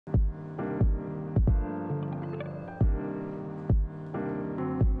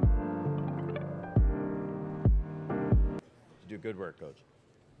Good work, Coach.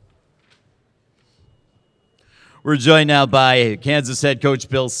 We're joined now by Kansas head coach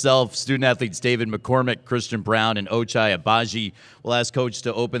Bill Self, student athletes David McCormick, Christian Brown, and Ochai Abaji. We'll ask Coach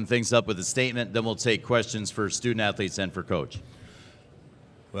to open things up with a statement, then we'll take questions for student athletes and for Coach.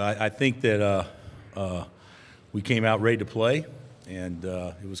 Well, I think that we came out ready to play, and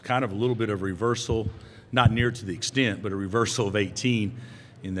it was kind of a little bit of a reversal, not near to the extent, but a reversal of 18,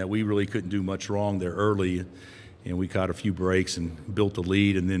 in that we really couldn't do much wrong there early, and we caught a few breaks and built a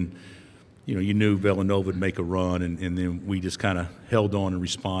lead, and then you knew Villanova would make a run, and then we just kind of held on and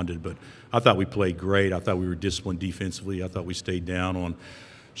responded. But I thought we played great. I thought we were disciplined defensively. I thought we stayed down on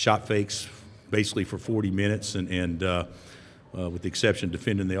shot fakes basically for 40 minutes, and with the exception of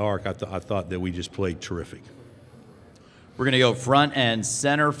defending the arc, I thought that we just played terrific. We're going to go front and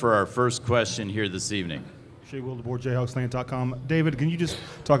center for our first question here this evening. Shea Wildeboard, Jayhawks.com. David, can you just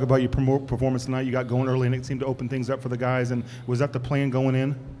talk about your performance tonight? You got going early, and it seemed to open things up for the guys. And was that the plan going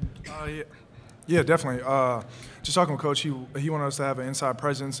in? Yeah, definitely. Just talking with Coach, he wanted us to have an inside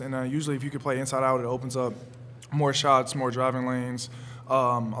presence, and usually if you could play inside out, it opens up more shots, more driving lanes, a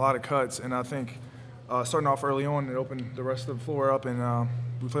lot of cuts. And I think starting off early on, it opened the rest of the floor up, and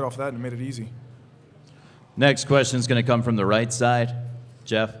we played off that and made it easy. Next question is going to come from the right side.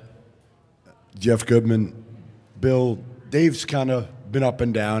 Jeff Goodman. Bill, Dave's kind of been up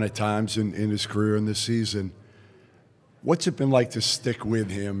and down at times in his career in this season. What's it been like to stick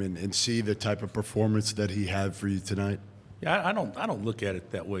with him and see the type of performance that he had for you tonight? Yeah, I don't look at it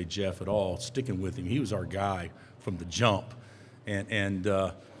that way, Jeff, at all. Sticking with him, he was our guy from the jump, and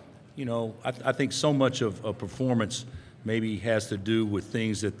I think so much of performance maybe has to do with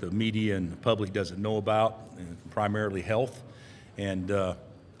things that the media and the public doesn't know about, and primarily health, and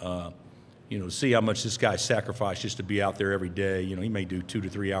see how much this guy sacrificed just to be out there every day. He may do 2 to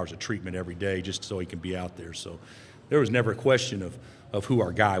 3 hours of treatment every day just so he can be out there. So there was never a question of who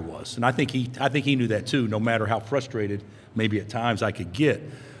our guy was, and I think he knew that too. No matter how frustrated maybe at times I could get,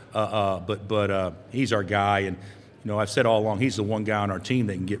 but he's our guy, and I've said all along he's the one guy on our team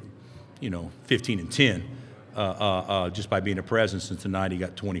that can get 15 and 10 just by being a presence. And tonight he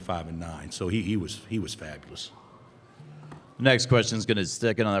got 25 and 9. So he was fabulous. Next question is going to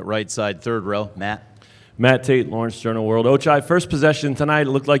stick it on that right side, third row. Matt Tate, Lawrence Journal-World. Ochai, first possession tonight, it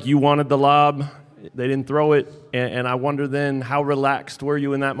looked like you wanted the lob. They didn't throw it, and I wonder then how relaxed were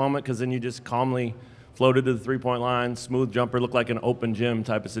you in that moment, because then you just calmly floated to the three-point line, smooth jumper, looked like an open gym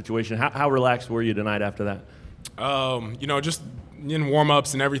type of situation. How relaxed were you tonight after that? Just in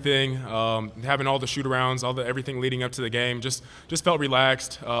warm-ups and everything, having all the shoot-arounds, everything leading up to the game, just felt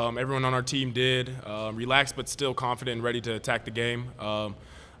relaxed. Everyone on our team did. Relaxed but still confident and ready to attack the game.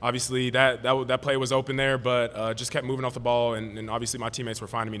 Obviously, that play was open there, but just kept moving off the ball, and obviously my teammates were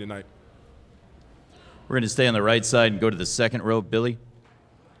finding me tonight. We're going to stay on the right side and go to the second row. Billy?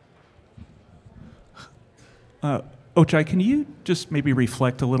 Ochai, can you just maybe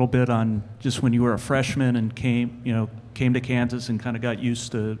reflect a little bit on just when you were a freshman and came to Kansas and kind of got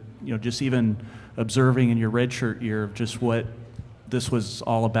used to, just even observing in your redshirt year of just what this was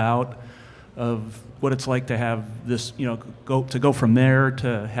all about, of what it's like to have this, go from there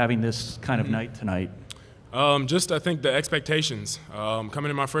to having this kind of night tonight? I think the expectations. Coming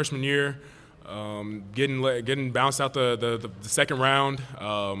in my freshman year, getting bounced out the second round,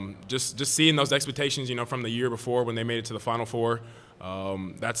 just seeing those expectations, from the year before when they made it to the Final Four.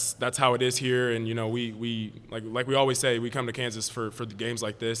 That's how it is here, and we like we always say, we come to Kansas for the games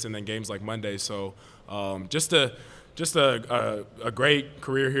like this and then games like Monday. So just a great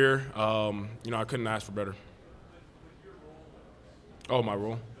career here. I couldn't ask for better. Oh, my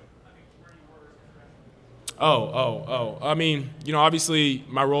role. I mean, obviously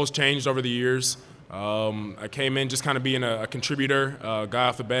my role's changed over the years. I came in just kind of being a contributor, guy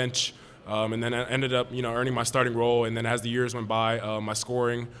off the bench, and then I ended up, earning my starting role. And then as the years went by, my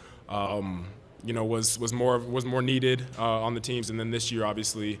scoring, was more needed on the teams. And then this year,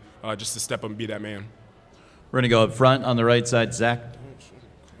 obviously, just to step up and be that man. We're going to go up front on the right side. Zach?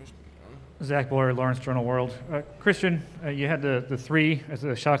 Zach Boyer, Lawrence Journal-World. Christian, you had the three as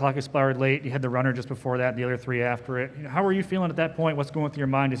the shot clock expired late. You had the runner just before that, the other three after it. How were you feeling at that point? What's going through your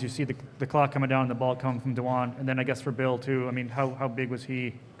mind as you see the clock coming down and the ball coming from DeJuan? And then I guess for Bill, too, I mean, how big was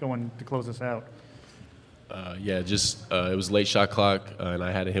he going to close us out? It was late shot clock, and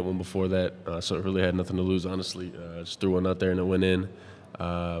I hadn't hit one before that, so it really had nothing to lose, honestly. Just threw one out there and it went in.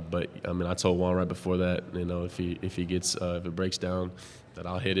 But I mean, I told Juan right before that, if it breaks down, that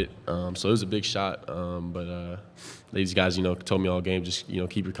I'll hit it. So it was a big shot. But these guys, told me all game, just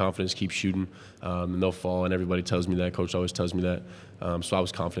keep your confidence, keep shooting, and they'll fall. And everybody tells me that. Coach always tells me that. So I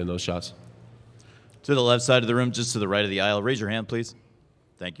was confident in those shots. To the left side of the room, just to the right of the aisle. Raise your hand, please.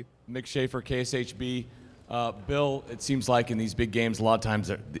 Thank you. Nick Schaefer, KSHB. Bill, it seems like in these big games, a lot of times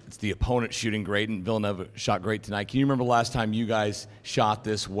it's the opponent shooting great, and Villanova shot great tonight. Can you remember last time you guys shot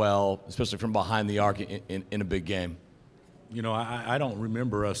this well, especially from behind the arc in a big game? You know, I don't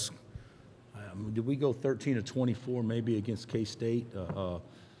remember us. Did we go 13 of 24 maybe against K-State?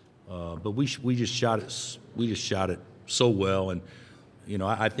 But we just shot it. We just shot it so well, and you know,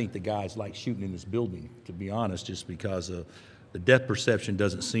 I think the guys like shooting in this building, to be honest, just because the depth perception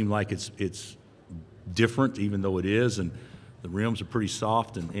doesn't seem like it's different, even though it is, and the rims are pretty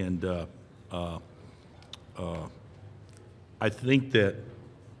soft, and I think that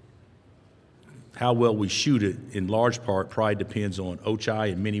how well we shoot it in large part probably depends on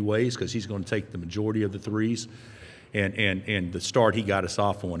Ochai in many ways, because he's going to take the majority of the threes, and the start he got us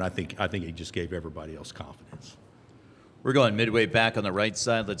off on, I think he just gave everybody else confidence. We're going midway back on the right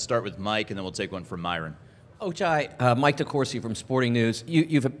side. Let's start with Mike, and then we'll take one from Myron. Ochai, Mike DeCourcy from Sporting News.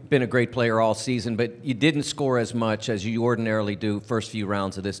 You've been a great player all season, but you didn't score as much as you ordinarily do first few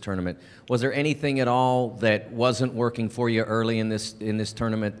rounds of this tournament. Was there anything at all that wasn't working for you early in this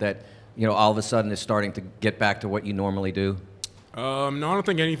tournament that, you know, all of a sudden is starting to get back to what you normally do? No, I don't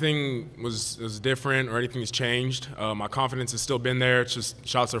think anything was different or anything has changed. My confidence has still been there. It's just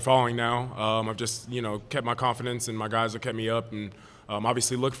shots are falling now. I've just, you know, kept my confidence, and my guys have kept me up, and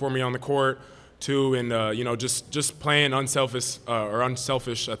obviously look for me on the court too. And you know, just playing unselfish,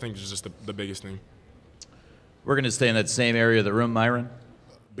 I think is just the biggest thing. We're going to stay in that same area of the room, Myron.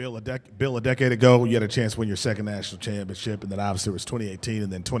 Bill, a decade ago, you had a chance to win your second national championship, and then obviously it was 2018,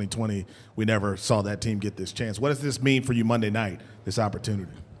 and then 2020, we never saw that team get this chance. What does this mean for you Monday night, this opportunity?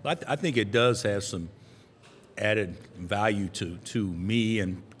 I think it does have some added value to me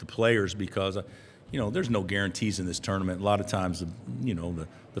and the players, because, you know, there's no guarantees in this tournament. A lot of times, you know,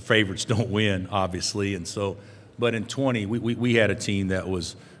 the favorites don't win, obviously, and so. But in 20, we had a team that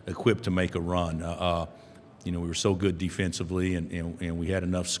was equipped to make a run. You know, we were so good defensively, and we had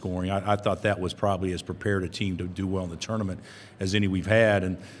enough scoring. I thought that was probably as prepared a team to do well in the tournament as any we've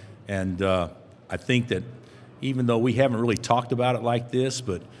had. And I think that even though we haven't really talked about it like this,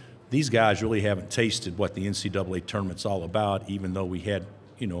 but these guys really haven't tasted what the NCAA tournament's all about, even though we had,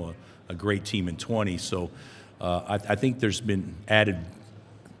 you know, a great team in 20. So I think there's been added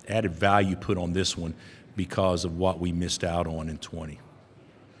value put on this one because of what we missed out on in 20.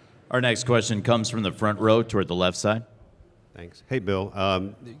 Our next question comes from the front row toward the left side. Thanks. Hey, Bill.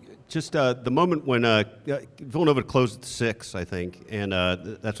 Just the moment when Villanova closed at 6, I think, and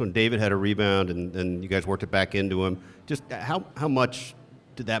that's when David had a rebound, and you guys worked it back into him. Just how much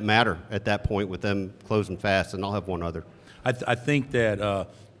did that matter at that point with them closing fast? And I'll have one other. I think that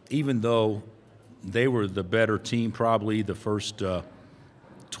even though they were the better team probably the first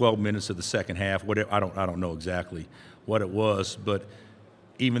 12 minutes of the second half, I don't know exactly what it was, but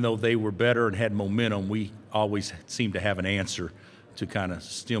even though they were better and had momentum, we always seemed to have an answer to kind of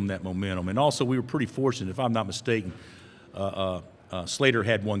stem that momentum. And also, we were pretty fortunate. If I'm not mistaken, Slater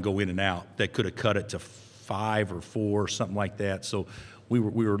had one go in and out that could have cut it to 5 or 4, something like that. So we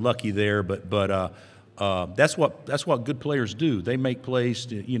were lucky there. But that's what good players do. They make plays.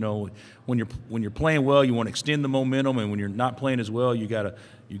 You know, when you're playing well, you want to extend the momentum, and when you're not playing as well, you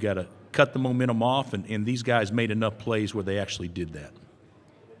gotta cut the momentum off. And these guys made enough plays where they actually did that.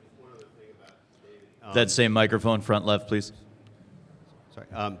 That same microphone, front left, please.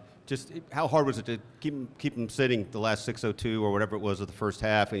 Sorry. Just how hard was it to keep them sitting the last 6:02 or whatever it was of the first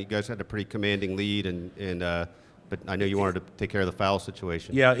half? And you guys had a pretty commanding lead, but I know you wanted to take care of the foul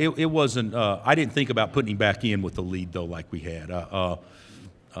situation. Yeah, it wasn't. I didn't think about putting him back in with the lead though, like we had.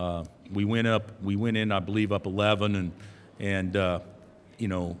 We went in, I believe, up 11, and you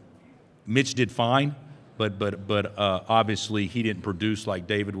know, Mitch did fine. But obviously he didn't produce like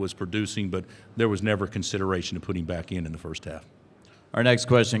David was producing, but there was never consideration to put him back in the first half. Our next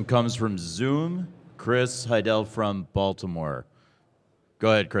question comes from Zoom. Chris Heidel from Baltimore.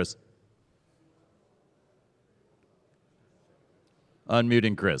 Go ahead, Chris.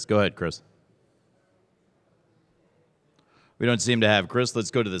 Unmuting Chris. Go ahead, Chris. We don't seem to have Chris.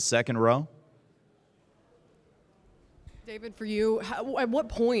 Let's go to the second row. David, for you, at what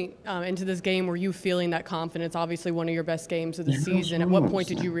point into this game were you feeling that confidence? Obviously, one of your best games of the season. At what point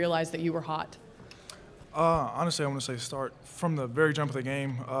did you realize that you were hot? Honestly, I want to say start from the very jump of the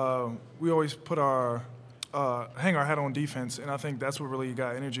game. We always put hang our hat on defense, and I think that's what really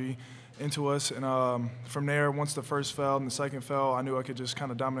got energy into us. And from there, once the first fell and the second fell, I knew I could just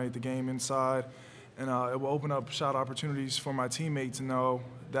kind of dominate the game inside, and it will open up shot opportunities for my teammates. And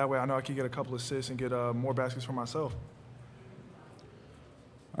that way, I know I could get a couple assists and get more baskets for myself.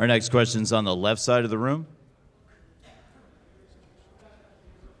 Our next question's on the left side of the room.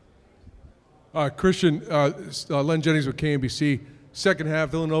 Christian, Len Jennings with KNBC. Second half,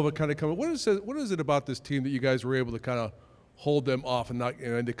 Villanova kind of coming. What is it about this team that you guys were able to kind of hold them off and not?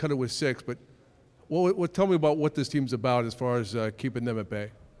 And they cut it with 6, but tell me about what this team's about as far as keeping them at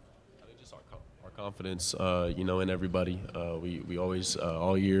bay. I think just our confidence, in everybody. We always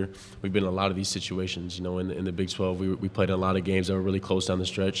all year we've been in a lot of these situations. In the Big 12, we played in a lot of games that were really close down the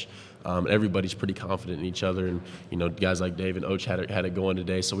stretch. Everybody's pretty confident in each other, and guys like Dave and Och had it going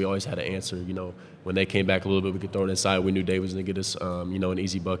today, so we always had an answer. When they came back a little bit, we could throw it inside. We knew Dave was going to get us, an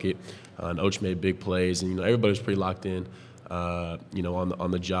easy bucket, and Och made big plays, and everybody was pretty locked in,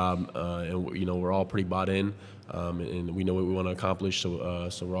 on the job, and we're all pretty bought in, and we know what we want to accomplish,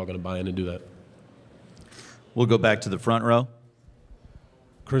 so we're all going to buy in and do that. We'll go back to the front row.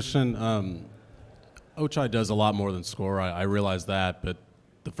 Christian, Ochai does a lot more than score. I realize that, but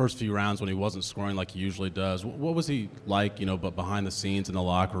the first few rounds when he wasn't scoring like he usually does, what was he like, but behind the scenes in the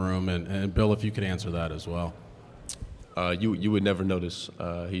locker room? And Bill, if you could answer that as well. You would never notice.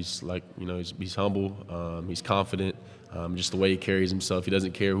 He's like, he's humble, he's confident, just the way he carries himself. He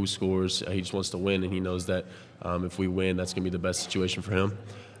doesn't care who scores. He just wants to win, and he knows that if we win, that's going to be the best situation for him.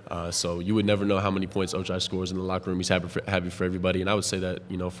 So you would never know how many points Ochai scores in the locker room. He's happy for everybody, and I would say that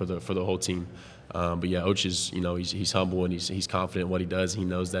for the whole team. But yeah, Och is he's humble and he's confident in what he does. He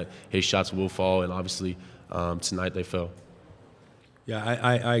knows that his shots will fall, and obviously tonight they fell. Yeah,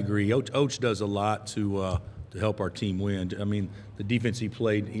 I agree. Och does a lot to help our team win. I mean, the defense he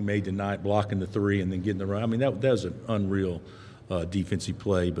made tonight, blocking the 3 and then getting the run. I mean, that was an unreal defensive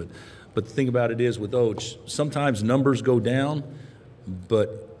play. But the thing about it is with Och, sometimes numbers go down,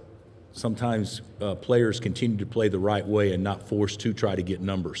 but sometimes players continue to play the right way and not forced to try to get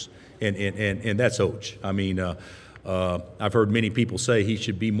numbers. And that's Och. I mean, I've heard many people say he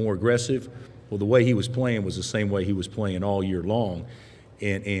should be more aggressive. Well, the way he was playing was the same way he was playing all year long,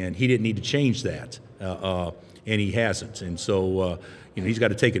 and he didn't need to change that, and he hasn't. And so, he's got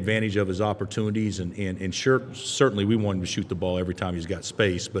to take advantage of his opportunities, and certainly we want him to shoot the ball every time he's got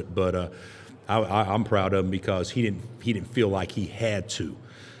space. But I'm proud of him because he didn't feel like he had to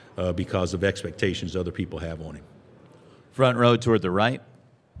because of expectations other people have on him. Front row toward the right.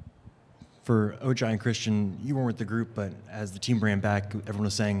 For Ochai and Christian, you weren't with the group, but as the team ran back, everyone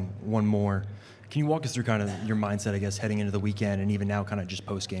was saying one more. Can you walk us through kind of your mindset, I guess, heading into the weekend and even now kind of just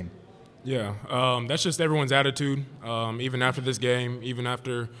post-game? Yeah, that's just everyone's attitude. Even after this game, even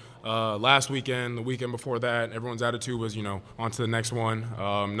after last weekend, the weekend before that, everyone's attitude was, on to the next one,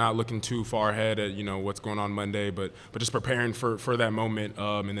 not looking too far ahead at, what's going on Monday, but just preparing for that moment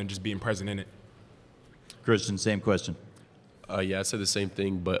and then just being present in it. Christian, same question. Yeah, I said the same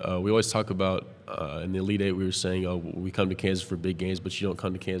thing, but we always talk about in the Elite Eight, we were saying, we come to Kansas for big games, but you don't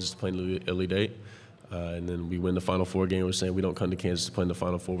come to Kansas to play in the Elite Eight. And then we win the Final Four game. We're saying we don't come to Kansas to play in the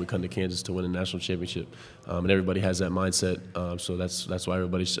Final Four. We come to Kansas to win a national championship. And everybody has that mindset. So that's why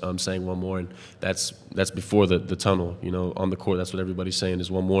everybody's saying one more. And that's before the tunnel. On the court, that's what everybody's saying is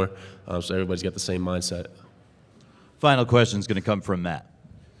one more. So everybody's got the same mindset. Final question is going to come from Matt.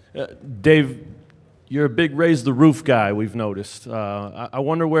 Dave, you're a big raise the roof guy, we've noticed. I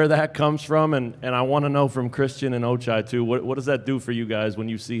wonder where that comes from, and I want to know from Christian and Ochai too. What does that do for you guys when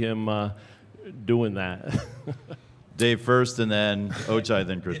you see him doing that? Dave first, and then Ochai,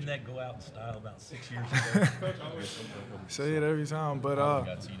 then Christian. Didn't that go out in style about 6 years ago? Say it every time, but I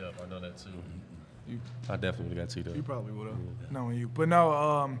got teed up. I know that too. I definitely got teed up. You probably would have, knowing you. But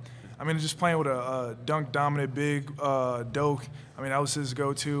no, just playing with a dunk dominant big Doak. That was his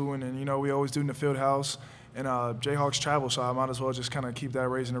go-to, and then we always do it in the field house. And Jayhawks travel, so I might as well just kind of keep that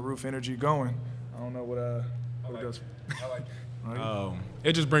raising the roof energy going. I don't know what it does. I like it.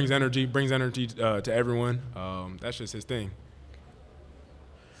 It just brings energy to everyone. That's just his thing.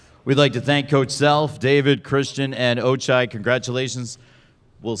 We'd like to thank Coach Self, David, Christian, and Ochai. Congratulations.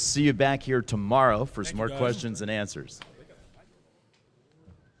 We'll see you back here tomorrow for some more questions and answers.